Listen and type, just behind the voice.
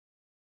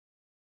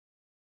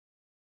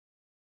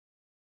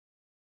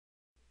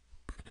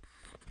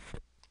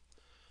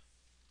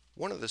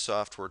One of the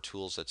software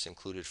tools that's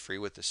included free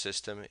with the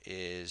system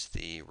is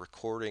the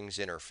recordings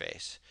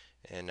interface.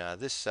 And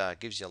this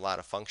gives you a lot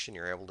of function.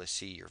 You're able to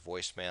see your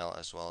voicemail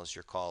as well as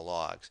your call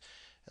logs.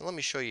 And let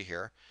me show you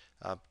here.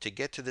 To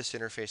get to this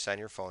interface on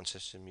your phone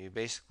system, you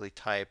basically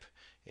type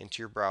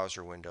into your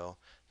browser window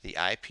the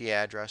IP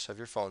address of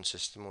your phone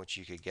system, which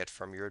you could get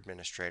from your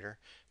administrator.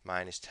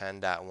 Mine is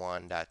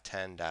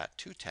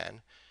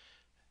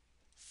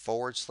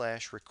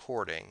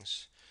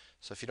 10.1.10.210/recordings.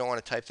 So if you don't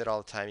want to type that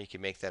all the time, you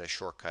can make that a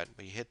shortcut.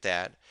 But you hit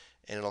that,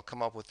 and it'll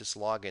come up with this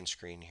login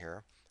screen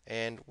here.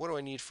 And what do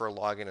I need for a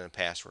login and a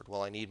password?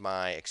 Well, I need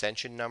my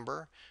extension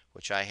number,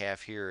 which I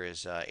have here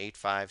is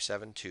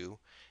 8572,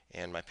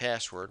 and my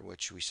password,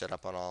 which we set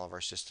up on all of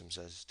our systems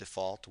as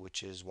default,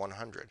 which is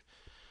 100.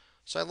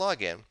 So I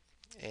log in,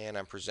 and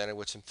I'm presented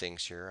with some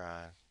things here.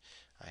 I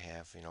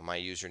have, my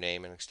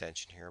username and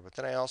extension here, but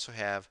then I also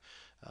have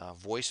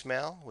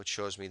voicemail, which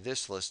shows me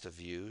this list of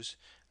views,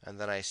 and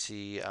then I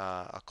see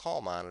a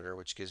call monitor,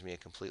 which gives me a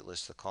complete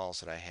list of calls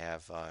that I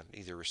have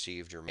either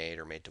received or made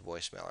to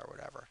voicemail or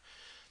whatever.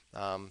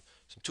 Some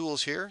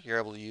tools here you're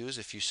able to use.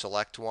 If you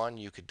select one,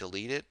 you could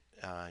delete it.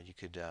 You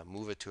could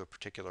move it to a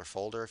particular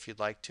folder if you'd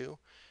like to.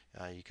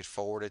 You could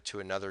forward it to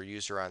another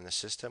user on the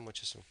system,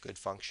 which is some good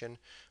function,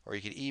 or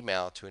you could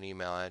email it to an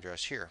email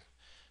address here,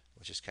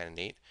 which is kind of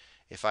neat.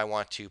 If I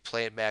want to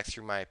play it back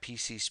through my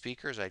PC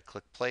speakers, I'd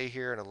click play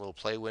here and a little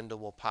play window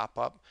will pop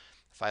up.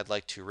 If I'd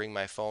like to ring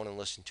my phone and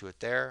listen to it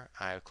there,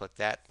 I would click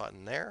that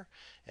button there.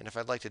 And if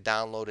I'd like to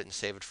download it and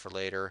save it for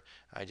later,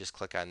 I just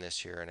click on this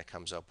here and it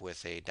comes up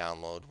with a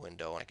download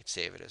window and I can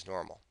save it as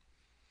normal.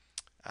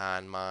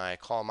 On my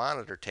call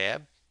monitor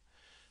tab,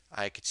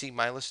 I could see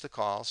my list of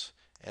calls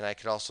and I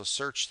could also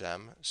search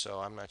them.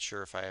 So I'm not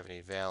sure if I have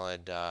any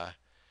valid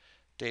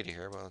data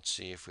here, but let's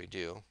see if we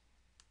do.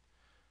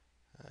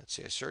 Let's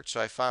see a search.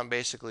 So I found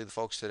basically the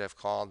folks that have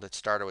called that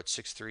started with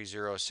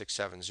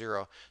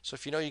 630-670. So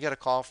if you know you got a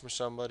call from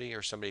somebody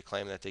or somebody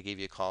claimed that they gave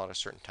you a call at a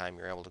certain time,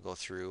 you're able to go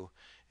through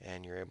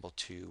and you're able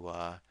to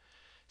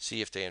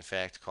see if they in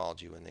fact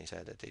called you when they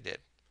said that they did.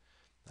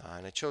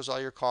 And it shows all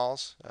your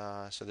calls.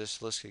 So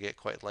this list could get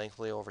quite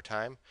lengthy over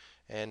time.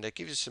 And it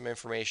gives you some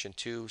information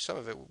too. Some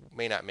of it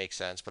may not make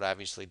sense, but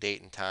obviously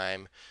date and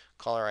time,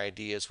 caller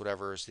ID is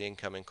whatever is the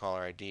incoming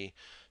caller ID.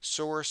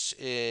 Source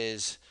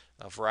is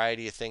a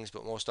variety of things,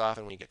 but most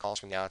often when you get calls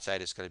from the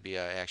outside, it's going to be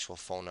an actual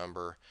phone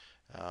number.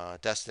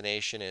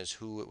 Destination is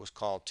who it was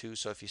called to.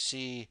 So if you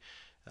see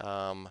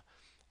a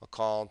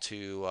call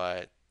to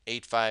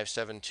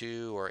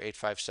 8572 or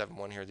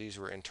 8571 here, these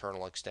were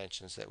internal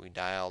extensions that we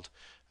dialed.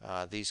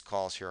 These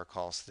calls here are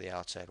calls to the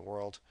outside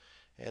world.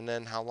 And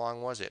then how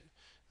long was it?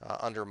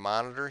 Under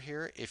monitor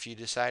here, if you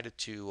decided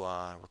to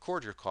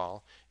record your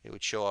call, it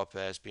would show up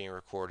as being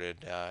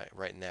recorded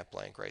right in that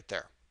blank right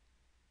there.